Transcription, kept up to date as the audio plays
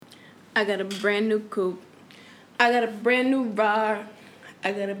I got a brand new coupe. I got a brand new ride.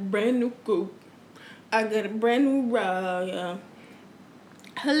 I got a brand new coupe. I got a brand new ride, yeah.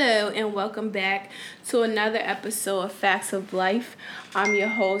 Hello and welcome back to another episode of Facts of Life. I'm your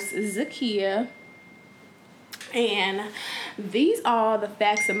host, Zakia. And these are the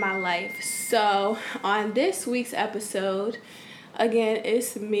facts of my life. So on this week's episode, again,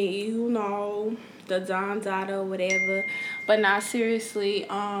 it's me, the Don Dada, whatever. But not seriously,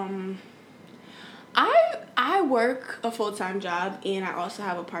 I work a full-time job and I also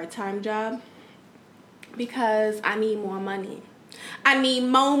have a part-time job because I need more money. I need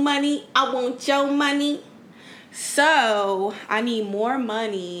more money. I want your money. So I need more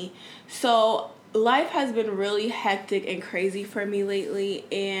money. So life has been really hectic and crazy for me lately,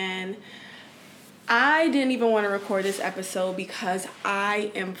 and I didn't even want to record this episode because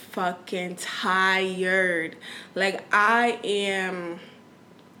I am fucking tired. Like, I am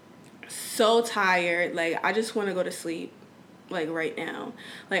so tired. Like, I just want to go to sleep. Like, right now.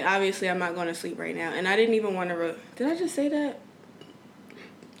 Like, obviously, I'm not going to sleep right now. And I didn't even want to... Did I just say that?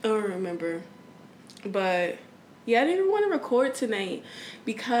 I don't remember. But, yeah, I didn't even want to record tonight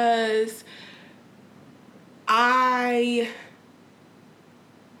because I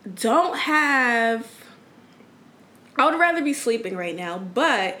don't have... I would rather be sleeping right now,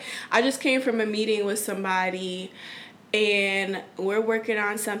 but I just came from a meeting with somebody and we're working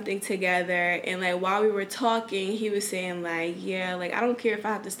on something together, and like while we were talking, he was saying like, yeah, like I don't care if I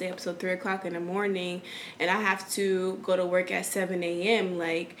have to stay up till 3 o'clock in the morning and I have to go to work at 7 a.m.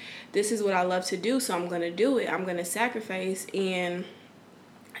 Like, this is what I love to do, so I'm gonna do it. I'm gonna sacrifice. And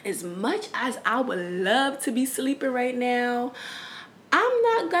as much as I would love to be sleeping right now, I'm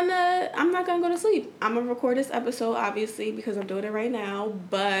not gonna go to sleep. I'm gonna record this episode, obviously, because I'm doing it right now.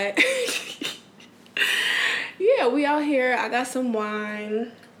 But yeah, we out here. I got some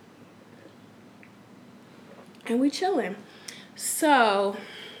wine, and we chilling. So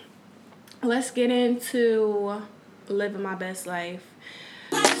let's get into living my best life.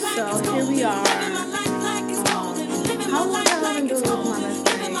 So here we are. How long have I been doing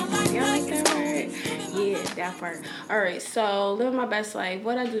living my best life? Y'all like that word? Yeah, that part. All right, so living my best life.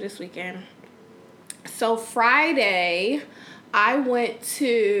 What I do this weekend? So Friday, I went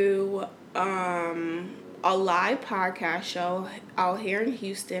to a live podcast show out here in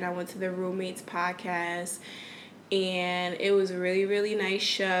Houston. I went to the Roommates podcast, and it was a really, really nice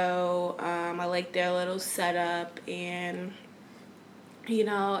show. I liked their little setup, and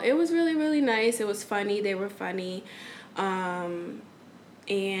it was really, really nice. It was funny. They were funny. And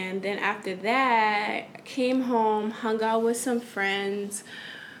then after that, I came home, hung out with some friends.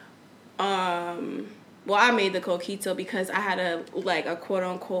 Well, I made the coquito because I had a quote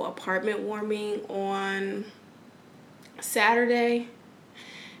unquote apartment warming on Saturday.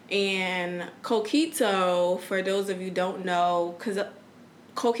 And coquito, for those of you who don't know, because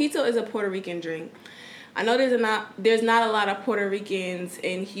coquito is a Puerto Rican drink. I know there's not a lot of Puerto Ricans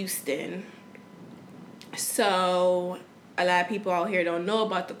in Houston, so a lot of people out here don't know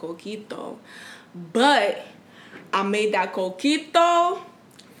about the coquito. But I made that coquito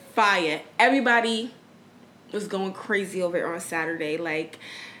fire. Everybody was going crazy over it on Saturday. Like,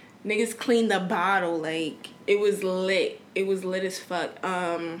 niggas cleaned the bottle. Like, it was lit. It was lit as fuck.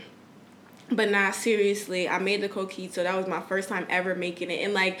 But nah, seriously, I made the coquito. That was my first time ever making it.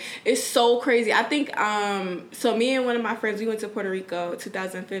 And, like, it's so crazy. I think, so me and one of my friends, we went to Puerto Rico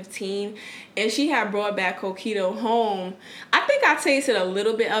 2015. And she had brought back coquito home. I think I tasted a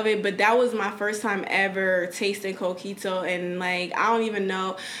little bit of it, but that was my first time ever tasting coquito. And, like, I don't even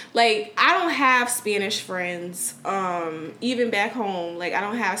know. Like, I don't have Spanish friends, even back home. Like, I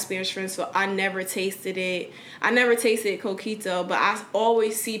don't have Spanish friends, so I never tasted it. I never tasted coquito, but I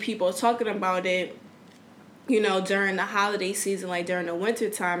always see people talking about it, during the holiday season, like during the winter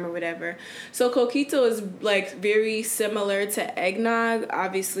time or whatever. So coquito is like very similar to eggnog.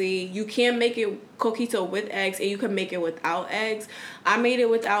 Obviously, you can make it coquito with eggs and you can make it without eggs. I made it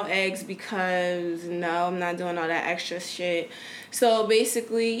without eggs because no, I'm not doing all that extra shit. So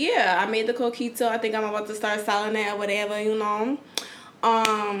basically, yeah, I made the coquito. I think I'm about to start selling it or whatever,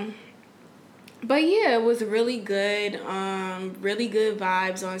 But yeah, it was really good. Really good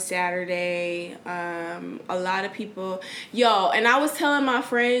vibes on Saturday. A lot of people, and I was telling my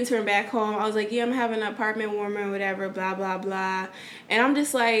friends from back home, I was like, yeah, I'm having an apartment warmer, whatever, blah, blah, blah. And I'm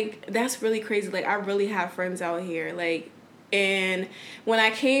just like, that's really crazy. Like, I really have friends out here. Like, and when I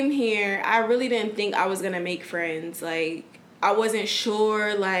came here, I really didn't think I was going to make friends. Like, I wasn't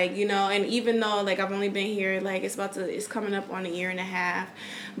sure, like, you know, and even though, like, I've only been here, like, it's coming up on a year and a half,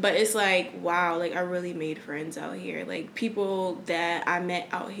 but it's like, wow, like, I really made friends out here. Like, people that I met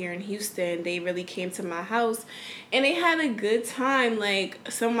out here in Houston, they really came to my house, and they had a good time. Like,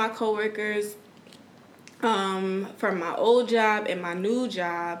 some of my coworkers, from my old job and my new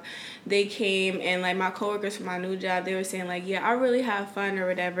job, they came, and like my coworkers from my new job, they were saying like, yeah, I really have fun or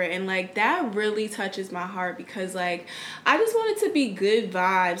whatever, and like that really touches my heart, because like I just want it to be good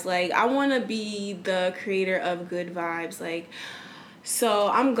vibes. Like, I want to be the creator of good vibes. Like, so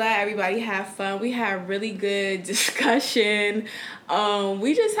I'm glad everybody had fun. We had really good discussion.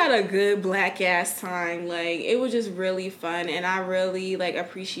 We just had a good black ass time. Like, it was just really fun, and I really like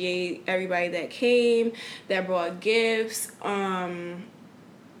appreciate everybody that came, that brought gifts.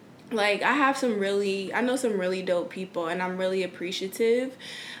 Like, I know some really dope people, and I'm really appreciative.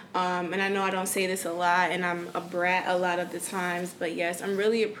 And I know I don't say this a lot, and I'm a brat a lot of the times, but yes, I'm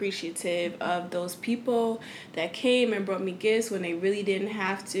really appreciative of those people that came and brought me gifts when they really didn't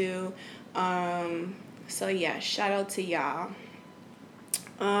have to. So yeah, shout out to y'all.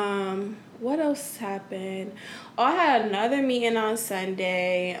 What else happened? Oh, I had another meeting on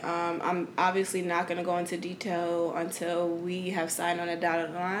Sunday. I'm obviously not going to go into detail until we have signed on a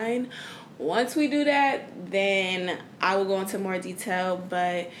dotted line. Once we do that, then I will go into more detail.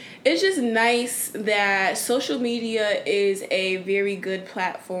 But it's just nice that social media is a very good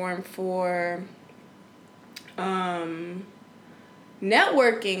platform for networking.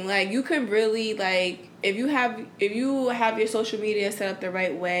 Like, you could really, like, if you have your social media set up the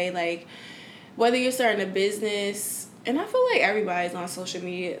right way, like, whether you're starting a business, and I feel like everybody's on social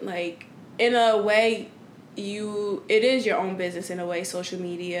media, like, in a way, it is your own business in a way, social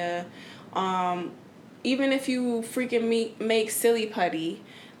media. Even if you freaking make silly putty,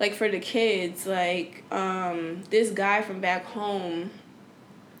 like, for the kids, like, this guy from back home,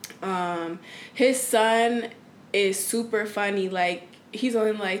 his son is super funny. Like, he's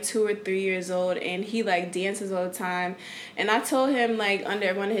only like 2 or 3 years old, and he like dances all the time. And I told him, like,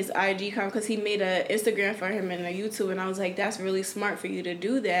 under one of his IG comments, because he made a Instagram for him and a YouTube, and I was like, that's really smart for you to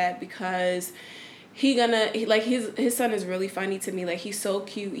do that, because his son is really funny to me. Like, he's so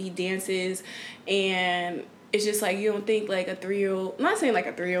cute, he dances, and it's just like, you don't think like a 3-year-old, I'm not saying like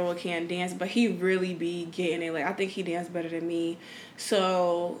a 3-year-old can't dance, but he really be getting it. Like, I think he dances better than me.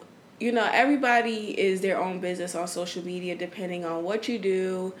 So, you know, everybody is their own business on social media, depending on what you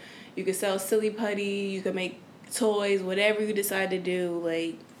do. You can sell silly putty, you can make toys, whatever you decide to do.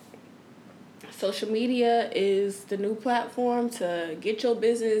 Like, social media is the new platform to get your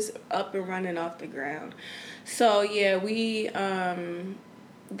business up and running off the ground. So yeah,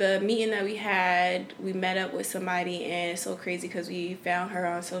 the meeting that we had, we met up with somebody, and it's so crazy because we found her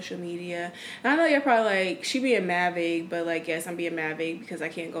on social media. And I know you're probably like, she being mad vague, but like, yes, I'm being mad vague because I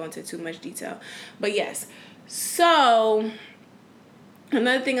can't go into too much detail. But yes, so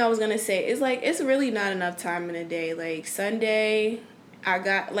another thing I was going to say is, like, it's really not enough time in a day. Like, Sunday,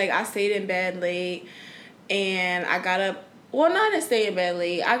 I stayed in bed late, and I got up, well, not to stay in bed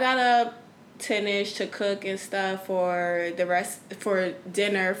late, I got up 10ish to cook and stuff for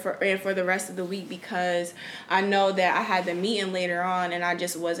dinner and for the rest of the week, because I know that I had the meeting later on, and I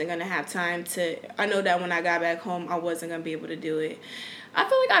just wasn't going to have time I know that when I got back home, I wasn't going to be able to do it. I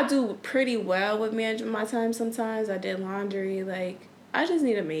feel like I do pretty well with managing my time sometimes. I did laundry, like, I just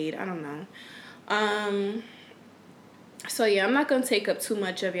need a maid, I don't know. So yeah, I'm not going to take up too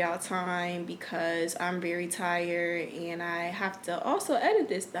much of y'all time because I'm very tired, and I have to also edit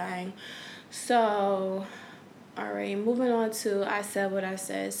this thing. So, alright, moving on to I said what I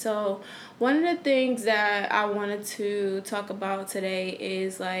said. So, one of the things that I wanted to talk about today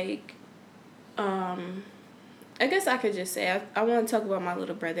is, like, I guess I could just say, I want to talk about my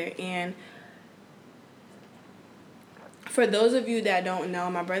little brother. And for those of you that don't know,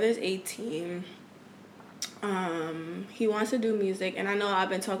 my brother's 18. He wants to do music, and I know I've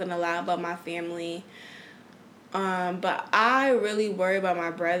been talking a lot about my family. But I really worry about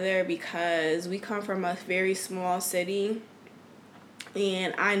my brother because we come from a very small city,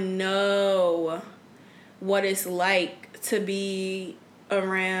 and I know what it's like to be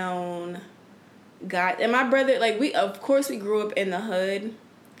around God. And my brother, like, we grew up in the hood.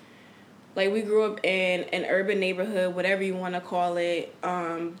 Like, we grew up in an urban neighborhood, whatever you want to call it.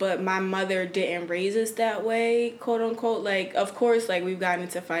 But my mother didn't raise us that way, quote unquote. Like, of course, like, we've gotten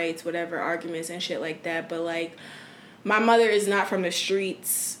into fights, whatever, arguments and shit like that. But, like, my mother is not from the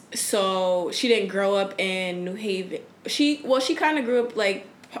streets, so she didn't grow up in New Haven. She kind of grew up, like,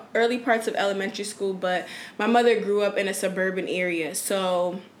 early parts of elementary school, but my mother grew up in a suburban area.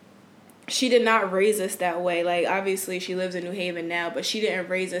 So she did not raise us that way. Like, obviously, she lives in New Haven now, but she didn't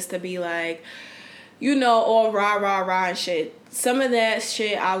raise us to be like, you know, all rah, rah, rah and shit. Some of that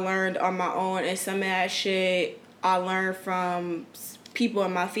shit I learned on my own, and some of that shit I learned from people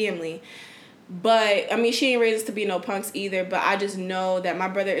in my family. But, I mean, she ain't raised us to be no punks either, but I just know that my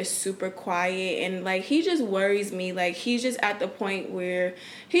brother is super quiet, and, like, he just worries me. Like, he's just at the point where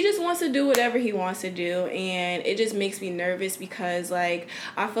he just wants to do whatever he wants to do, and it just makes me nervous because, like,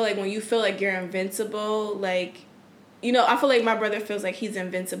 I feel like when you feel like you're invincible, like, you know, I feel like my brother feels like he's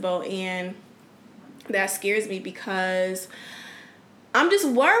invincible, and that scares me because I'm just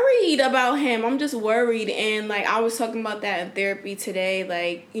worried about him. I'm just worried. And, like, I was talking about that in therapy today.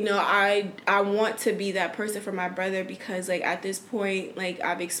 Like, you know, I want to be that person for my brother because, like, at this point, like,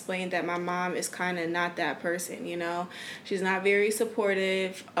 I've explained that my mom is kind of not that person, you know. She's not very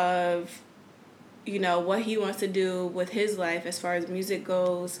supportive of, you know, what he wants to do with his life as far as music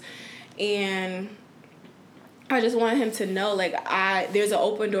goes. And I just want him to know, like, there's an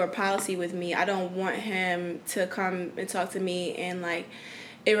open door policy with me. I don't want him to come and talk to me and, like,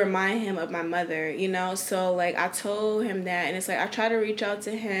 it remind him of my mother, you know? So, like, I told him that, and it's like I try to reach out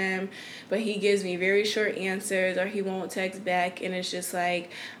to him, but he gives me very short answers or he won't text back, and it's just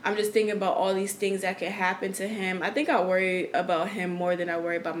like I'm just thinking about all these things that could happen to him. I think I worry about him more than I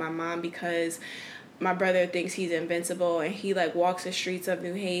worry about my mom because my brother thinks he's invincible and he, like, walks the streets of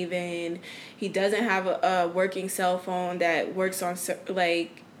New Haven. He doesn't have a working cell phone that works on,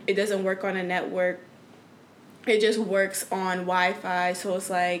 like, it doesn't work on a network. It just works on Wi-Fi. So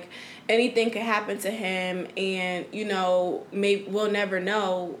it's like anything could happen to him and, you know, we'll never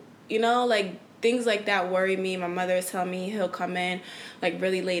know, you know, like, things like that worry me. My mother is telling me he'll come in, like,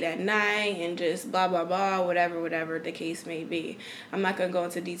 really late at night and just blah, blah, blah, whatever the case may be. I'm not going to go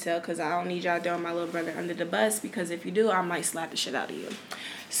into detail because I don't need y'all throwing my little brother under the bus because if you do, I might slap the shit out of you.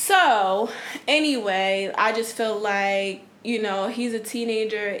 So, anyway, I just feel like, you know, he's a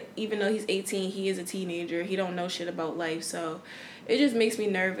teenager. Even though he's 18, he is a teenager. He don't know shit about life. So, it just makes me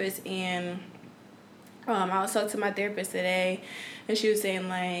nervous. And I was talking to my therapist today, and she was saying,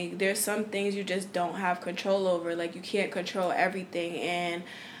 like, there's some things you just don't have control over. Like, you can't control everything. And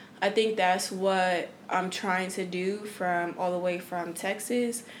I think that's what I'm trying to do all the way from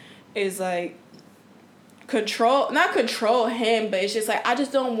Texas is, like, not control him, but it's just, like, I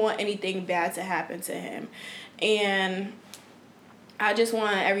just don't want anything bad to happen to him. And I just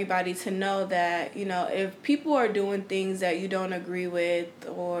want everybody to know that, you know, if people are doing things that you don't agree with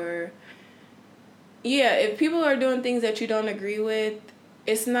if people are doing things that you don't agree with,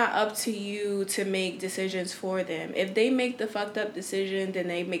 it's not up to you to make decisions for them. If they make the fucked up decision, then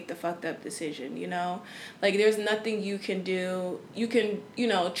they make the fucked up decision, you know? Like, there's nothing you can do. You can, you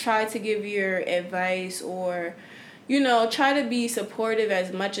know, try to give your advice or, you know, try to be supportive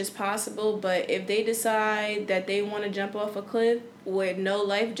as much as possible. But if they decide that they want to jump off a cliff with no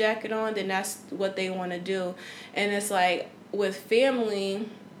life jacket on, then that's what they want to do. And it's like with family,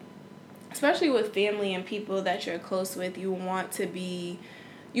 especially with family and people that you're close with, you want to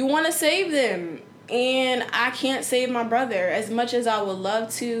save them. And I can't save my brother as much as I would love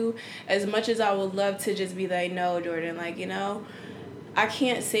to, just be like, no, Jordan, like, you know, I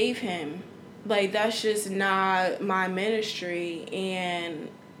can't save him. Like, that's just not my ministry. And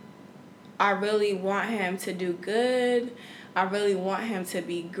I really want him to do good. I really want him to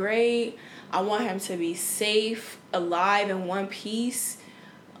be great. I want him to be safe, alive, in one piece.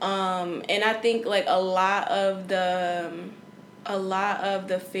 And I think, like, a lot of the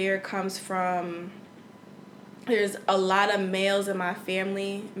fear comes from, there's a lot of men in my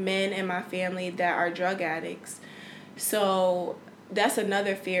family that are drug addicts. So that's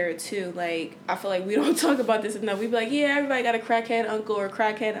another fear too. Like, I feel like we don't talk about this enough. We be like, yeah, everybody got a crackhead uncle or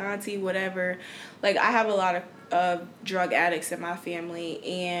crackhead auntie, whatever. Like, I have a lot of drug addicts in my family,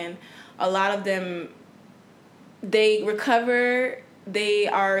 and a lot of them, they recover. They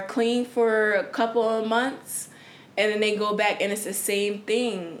are clean for a couple of months, and then they go back, and it's the same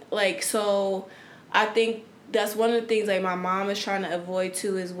thing. Like, so I think that's one of the things, like, my mom is trying to avoid,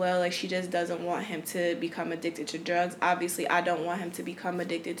 too, as well. Like, she just doesn't want him to become addicted to drugs. Obviously, I don't want him to become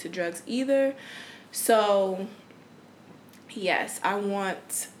addicted to drugs either. So, yes, I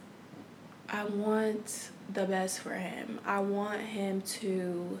want the best for him. I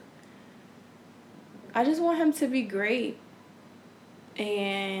just want him to be great.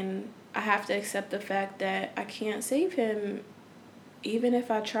 And I have to accept the fact that I can't save him even if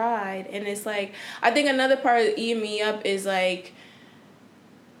I tried. And it's like, I think another part of eating me up is, like,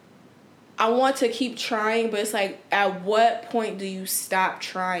 I want to keep trying, but it's like, at what point do you stop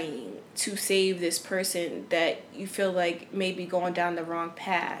trying to save this person that you feel like may be going down the wrong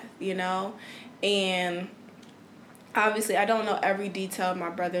path, you know? And obviously, I don't know every detail of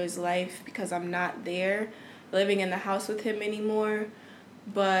my brother's life because I'm not there living in the house with him anymore.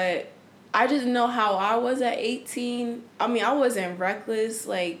 But I just know how I was at 18. I mean, I wasn't reckless,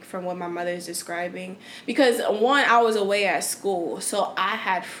 like, from what my mother's describing. Because, one, I was away at school. So I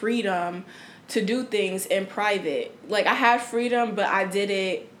had freedom to do things in private. Like, I had freedom, but I did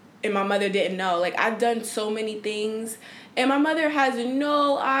it, and my mother didn't know. Like, I've done so many things, and my mother has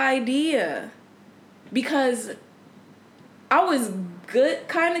no idea. Because I was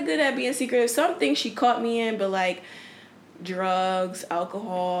kind of good at being secretive. Some things she caught me in, but, like, drugs,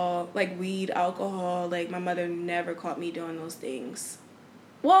 alcohol, like weed, alcohol, like my mother never caught me doing those things.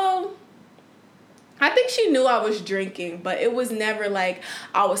 Well, I think she knew I was drinking, but it was never like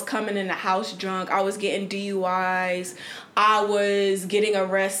I was coming in the house drunk, I was getting DUIs, I was getting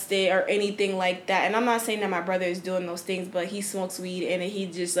arrested or anything like that. And I'm not saying that my brother is doing those things, but he smokes weed and he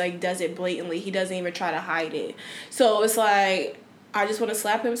just like does it blatantly. He doesn't even try to hide it. So it's like, I just want to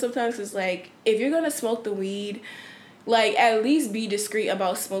slap him sometimes. It's like, if you're going to smoke the weed, like, at least be discreet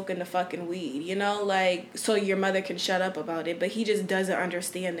about smoking the fucking weed, you know? Like, so your mother can shut up about it. But he just doesn't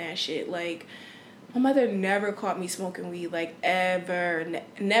understand that shit. Like, my mother never caught me smoking weed, like, ever.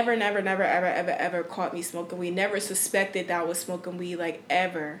 Never, ever caught me smoking weed. Never suspected that I was smoking weed, like,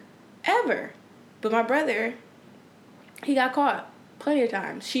 ever. Ever. But my brother, he got caught plenty of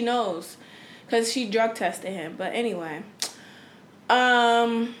times. She knows. Because she drug tested him. But anyway.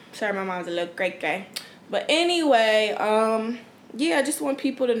 Sorry, my mom's a little great guy. But anyway, yeah, I just want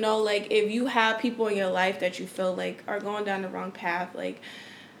people to know, like, if you have people in your life that you feel like are going down the wrong path, like,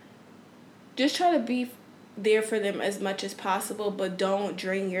 just try to be there for them as much as possible, but don't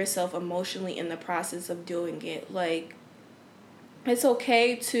drain yourself emotionally in the process of doing it. Like, it's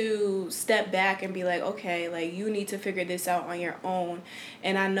okay to step back and be like, okay, like, you need to figure this out on your own.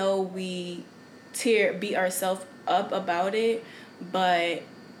 And I know we beat ourselves up about it, but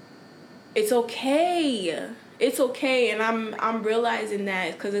it's okay. It's okay. And I'm realizing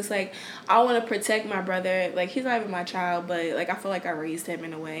that because it's like, I want to protect my brother. Like, he's not even my child, but, like, I feel like I raised him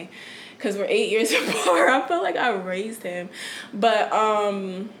in a way. Because we're 8 years apart. I feel like I raised him. But,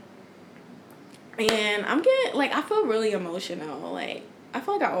 and I'm getting, like, I feel really emotional. Like, I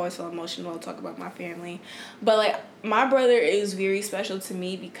feel like I always feel emotional to talk about my family. But, like, my brother is very special to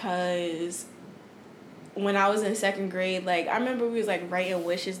me because when I was in 2nd grade, like, I remember we was, like, writing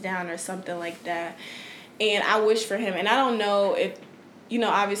wishes down or something like that. And I wished for him. And I don't know if, you know,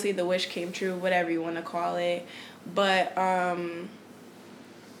 obviously the wish came true, whatever you want to call it. But,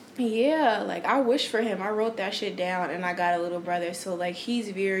 yeah, like, I wished for him. I wrote that shit down, and I got a little brother. So, like, he's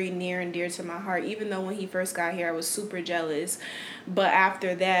very near and dear to my heart. Even though when he first got here, I was super jealous. But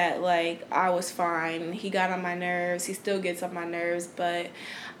after that, like, I was fine. He got on my nerves. He still gets on my nerves. But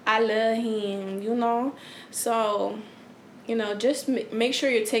I love him, you know? So, you know, just make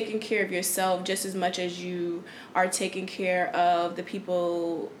sure you're taking care of yourself just as much as you are taking care of the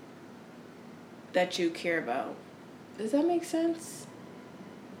people that you care about. Does that make sense?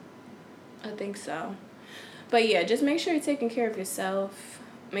 I think so. But yeah, just make sure you're taking care of yourself.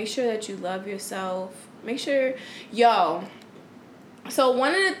 Make sure that you love yourself. Make sure, so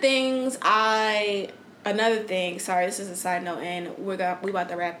one of the things sorry, this is a side note, and we about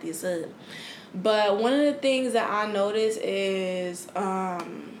to wrap this up. But one of the things that I noticed is, what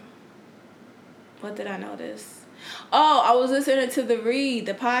did I notice? Oh, I was listening to The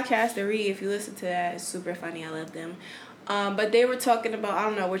podcast The Read. If you listen to that, it's super funny. I love them. But they were talking about, I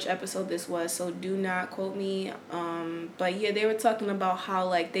don't know which episode this was, so do not quote me. But yeah, they were talking about how,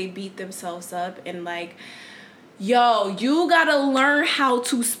 like, they beat themselves up and, like, you gotta learn how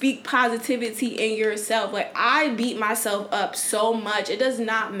to speak positivity in yourself. Like, I beat myself up so much. It does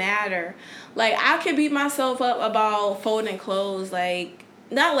not matter. Like, I can beat myself up about folding clothes, like,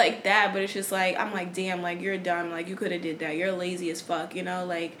 not like that, but it's just like, I'm like, damn, like, you're dumb. Like, you could have did that. You're lazy as fuck, you know?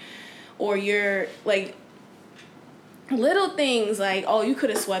 Like, or you're, like, little things like, oh, you could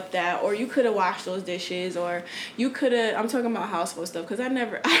have swept that, or you could have washed those dishes, or you could have, I'm talking about household stuff, because I don't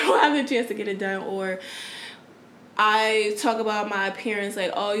have the chance to get it done, or I talk about my appearance,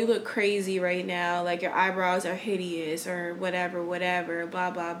 like, oh, you look crazy right now, like, your eyebrows are hideous, or whatever,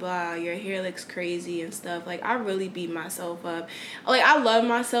 blah, blah, blah, your hair looks crazy and stuff. Like, I really beat myself up. Like, I love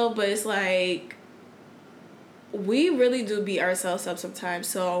myself, but it's like, we really do beat ourselves up sometimes,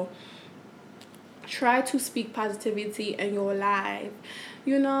 so try to speak positivity in your life.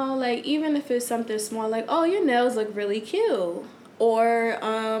 You know, like, even if it's something small, like, oh, your nails look really cute. Or,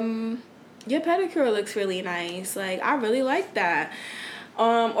 your pedicure looks really nice. Like, I really like that.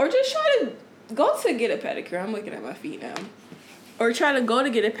 Or just try to go to get a pedicure. I'm looking at my feet now. Or try to go to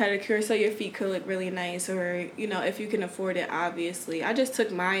get a pedicure so your feet could look really nice. Or, you know, if you can afford it, obviously. I just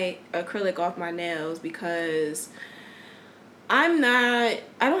took my acrylic off my nails because I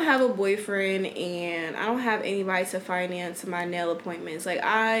don't have a boyfriend and I don't have anybody to finance my nail appointments. Like,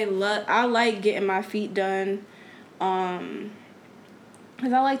 I like getting my feet done.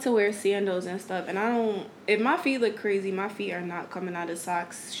 Because I like to wear sandals and stuff. And if my feet look crazy, my feet are not coming out of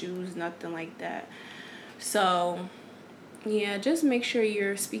socks, shoes, nothing like that. So, yeah, just make sure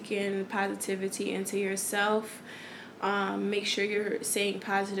you're speaking positivity into yourself. Make sure you're saying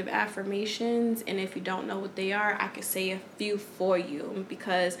positive affirmations. And if you don't know what they are, I can say a few for you.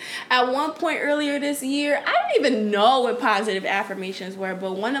 Because at one point earlier this year, I didn't even know what positive affirmations were.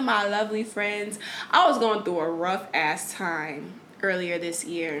 But one of my lovely friends, I was going through a rough ass time earlier this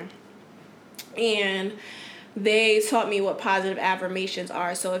year, and they taught me what positive affirmations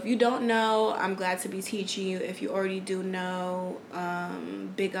are. So if you don't know, I'm glad to be teaching you. If you already do know,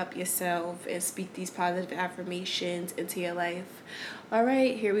 big up yourself and speak these positive affirmations into your life. All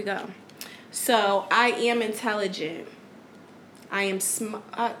right, here we go. So, I am intelligent. I am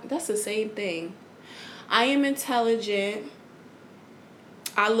that's the same thing. I am intelligent.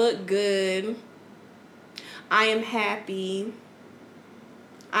 I look good. I am happy.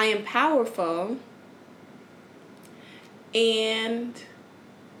 I am powerful, and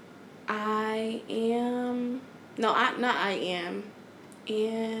and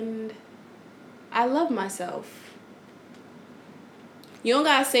I love myself. You don't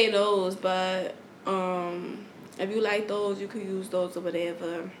gotta say those, but if you like those, you could use those or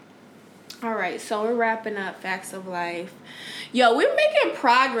whatever. All right, so we're wrapping up Facts of Life. Yo, we're making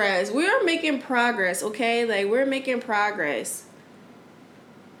progress. We're making progress, okay? Like, we're making progress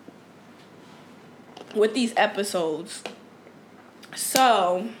with these episodes.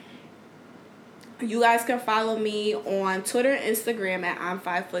 So, you guys can follow me on Twitter and Instagram at I'm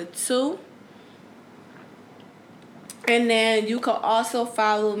 5'2". And then you can also if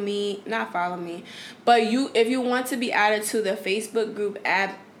you want to be added to the Facebook group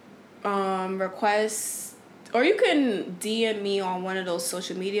at request, or you can DM me on one of those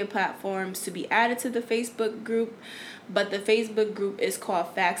social media platforms to be added to the Facebook group. But the Facebook group is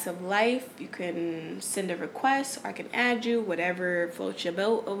called Facts of Life. You can send a request, or I can add you, whatever floats your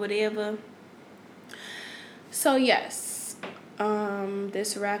boat or whatever. So yes,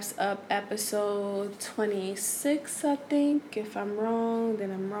 this wraps up episode 26, I think. If I'm wrong,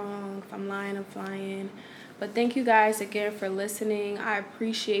 then I'm wrong. If I'm lying, I'm flying. But thank you guys again for listening. I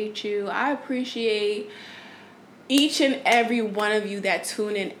appreciate you. I appreciate each and every one of you that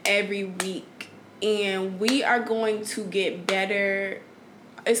tune in every week. And we are going to get better.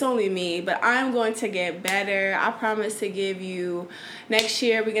 It's only me, but I'm going to get better. I promise to give you, next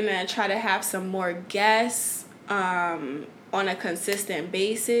year we're going to try to have some more guests on a consistent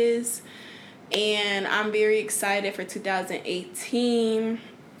basis. And I'm very excited for 2018.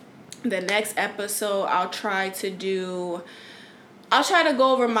 The next episode, I'll try to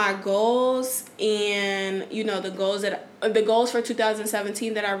go over my goals and, you know, the goals for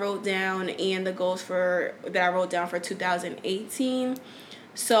 2017 that I wrote down, and the goals that I wrote down for 2018.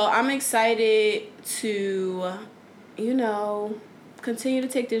 So I'm excited to, you know, continue to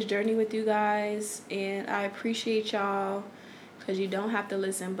take this journey with you guys, and I appreciate y'all, because you don't have to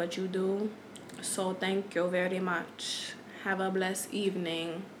listen, but you do. So thank you very much. Have a blessed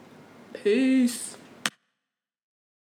evening. Peace.